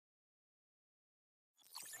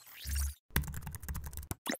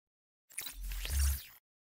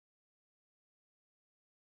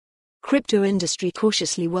crypto industry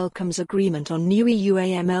cautiously welcomes agreement on new EU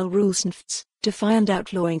AML rules. NFTs, DeFi and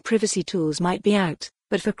outlawing privacy tools might be out,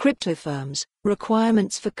 but for crypto firms,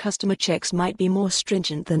 requirements for customer checks might be more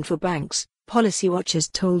stringent than for banks, policy watchers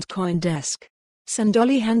told CoinDesk.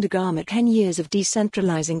 Sandoli Handagama 10 Years of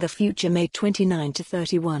Decentralizing the Future, May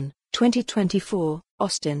 29-31, 2024,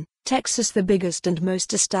 Austin, Texas. The biggest and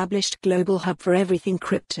most established global hub for everything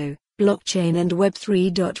crypto, blockchain and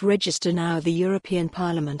Web3. Register now. The European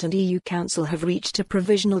Parliament and EU Council have reached a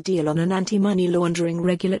provisional deal on an anti-money laundering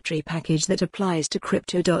regulatory package that applies to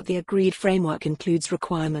crypto. The agreed framework includes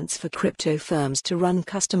requirements for crypto firms to run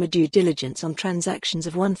customer due diligence on transactions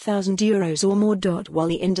of €1,000 or more. While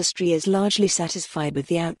the industry is largely satisfied with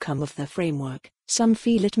the outcome of the framework, some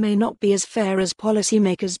feel it may not be as fair as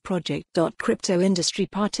policymakers project. Crypto industry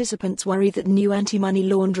participants worry that new anti-money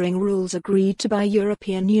laundering rules agreed to by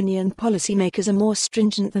European Union policymakers are more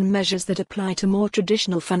stringent than measures that apply to more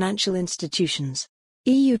traditional financial institutions.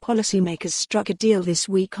 EU policymakers struck a deal this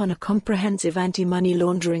week on a comprehensive anti-money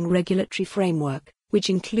laundering regulatory framework, which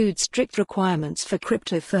includes strict requirements for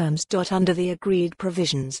crypto firms. Under the agreed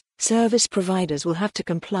provisions, service providers will have to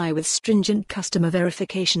comply with stringent customer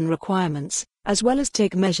verification requirements, as well as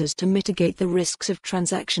take measures to mitigate the risks of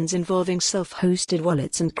transactions involving self-hosted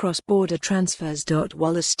wallets and cross-border transfers.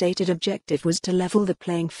 While the stated objective was to level the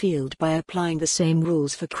playing field by applying the same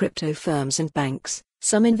rules for crypto firms and banks,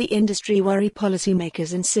 some in the industry worry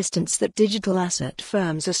policymakers' insistence that digital asset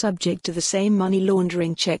firms are subject to the same money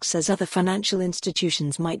laundering checks as other financial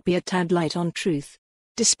institutions might be a tad light on truth.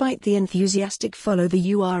 Despite the enthusiastic, follow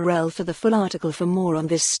the URL for the full article. For more on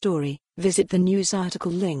this story, visit the news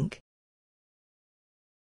article link.